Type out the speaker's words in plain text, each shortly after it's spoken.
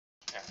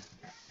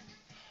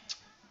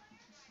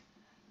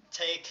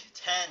Take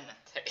 10.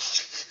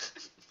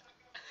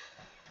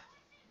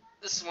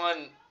 This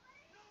one,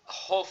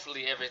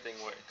 hopefully everything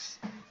works.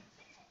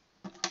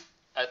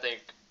 I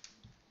think.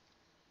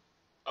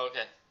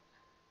 Okay.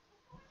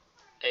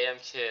 AM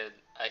Kid,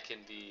 I can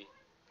be.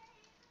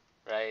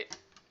 Right?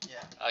 Yeah.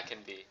 I can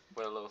be.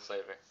 With a little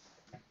flavor.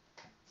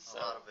 So,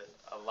 A lot of it.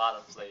 A lot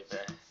of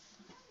flavor.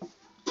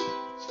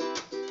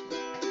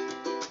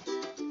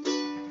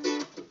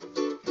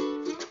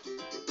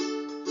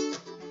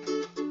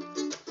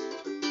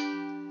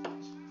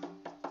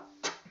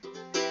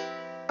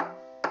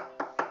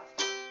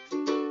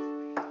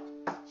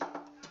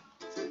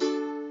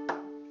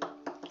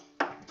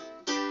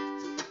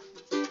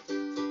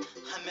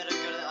 I met a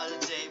girl the other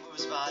day, we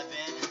was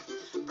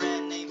vibing.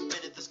 Brand name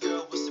fitted, this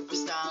girl was super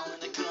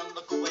styling. I couldn't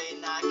look away,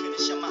 now I couldn't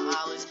shut my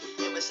eyelids.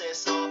 They would say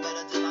it's all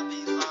better than I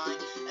be lying.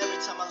 Every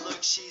time I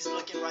look, she's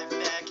looking right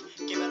back.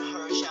 Giving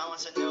her a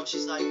challenge, I know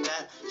she's like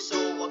that. So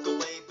I walk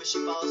away, but she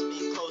follows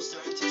me closer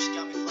until she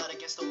got me flat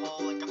against the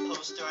wall like a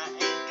poster. I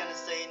ain't gonna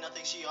say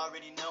nothing, she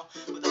already know.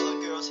 With all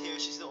the girls here,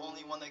 she's the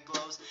only one that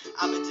glows.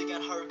 I've been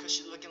digging her cause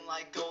she looking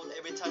like gold.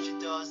 Every time she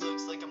does,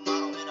 looks like a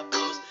model in a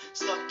pose.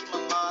 Stuck in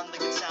my mind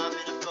like a time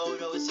in a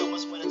photo. It's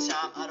almost winter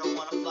time, I don't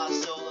wanna fly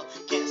solo.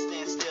 Can't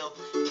stand still,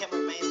 can't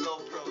remain low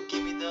pro.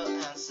 Give me the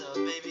answer,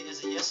 baby,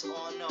 is it yes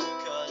or no?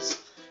 Cause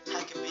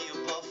I can be your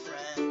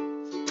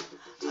boyfriend,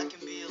 I can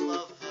be your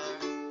lover,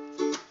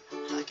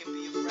 I can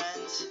be your friend.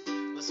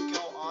 Let's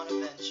go on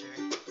adventure.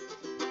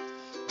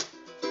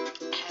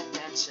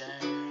 Adventure.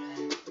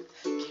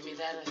 Give me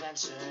that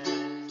adventure.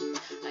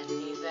 I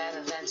need that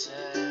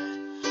adventure.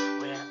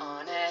 We're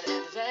on an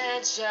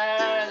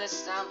adventure. This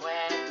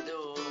somewhere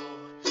new.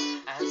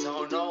 I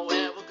don't know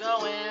where we're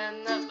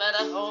going, but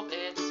I hope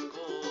it's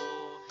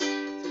cool.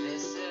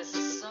 This is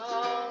a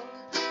song,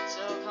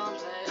 so come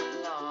play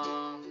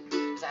along.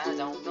 'Cause I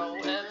don't know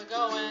where we're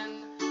going,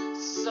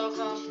 so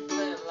come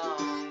play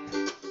along.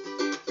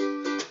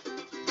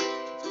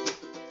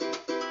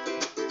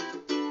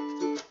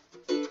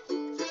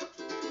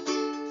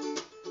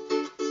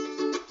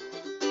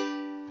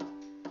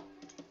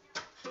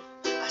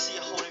 I see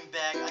you holding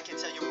back, I can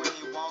tell you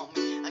really want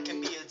me. I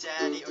can be your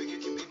daddy, or you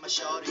can be my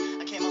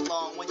shawty. I came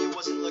along when you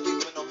wasn't looking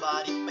for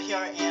nobody, but here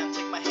I am,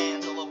 take my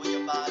hands all over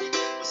your body.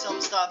 Will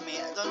something stop me?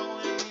 I don't know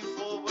what I need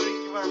forward.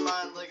 You are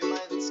mine like a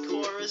night's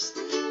chorus.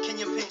 Can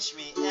you pinch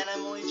me? And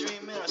I'm only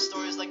dreaming, or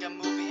stories like a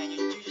movie, and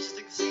you just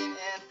stick the scene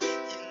and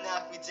you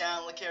knock me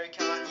down like Harry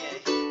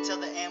Kanye. Tell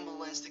the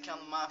ambulance to come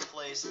to my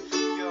place.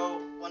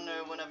 Yo, wonder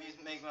whenever you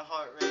make my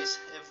heart race.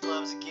 If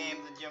love's a game,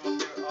 then you're my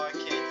favorite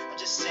arcade. I'm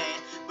just saying,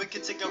 we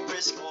could take a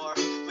risk, or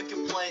we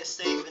could play it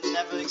safe and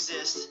never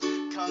exist.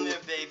 Come here,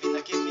 baby,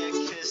 now give me a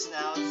kiss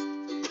now.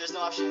 There's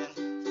no option,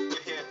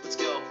 you're here, let's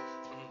go.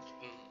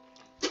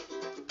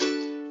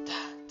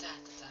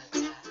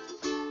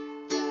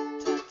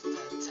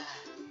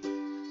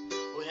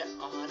 We're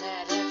on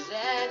an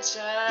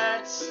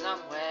adventure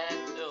somewhere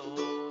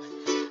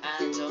new. I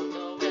don't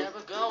know where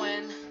we're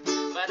going,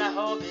 but I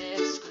hope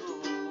it's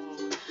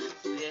cool.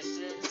 This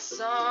is a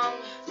song,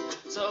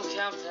 so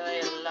come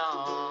play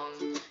along.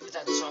 'Cause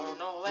I don't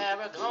know where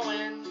we're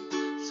going,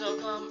 so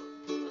come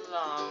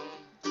along.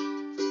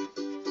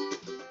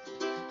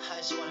 I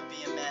just wanna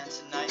be a man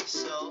tonight,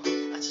 so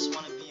I just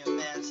wanna be a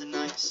man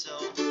tonight, so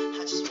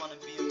I just wanna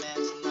be a man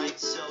tonight,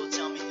 so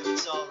tell me if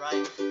it's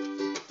alright.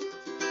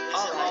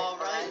 Is it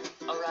alright?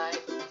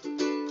 Alright.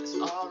 It's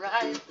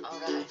alright,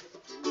 alright.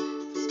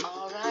 It's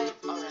alright,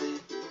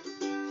 alright.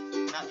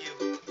 Not you.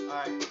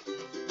 Alright.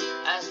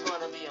 I just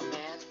wanna be a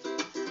man.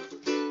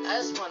 I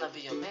just wanna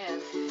be a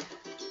man.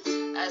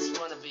 I just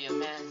wanna be a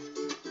man.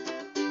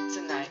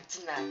 Tonight,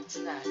 tonight,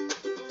 tonight.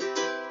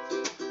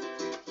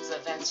 It's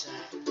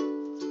adventure.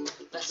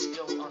 Let's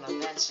go on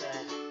adventure.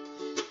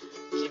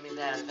 Give me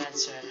that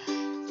adventure.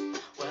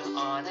 We're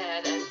on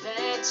an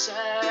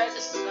adventure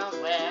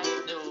somewhere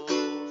new.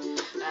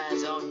 I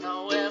don't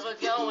know where we're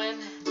going,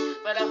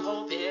 but I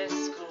hope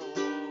it's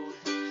cool.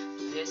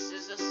 This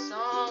is a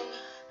song,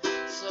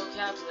 so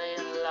come play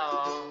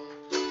along.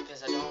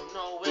 'Cause I don't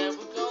know where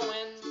we're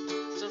going,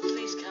 so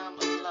please come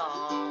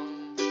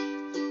along.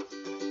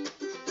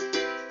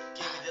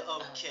 Give me the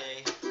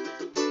okay.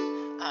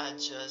 I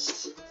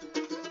just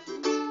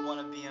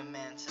wanna be a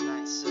man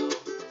tonight, so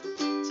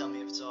tell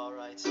me if it's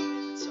alright, tell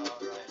me if it's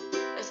alright.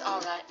 It's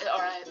alright,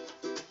 alright.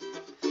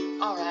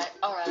 Alright,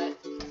 alright.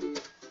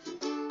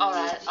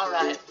 Alright,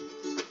 alright.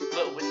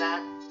 But we're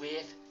not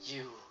with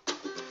you.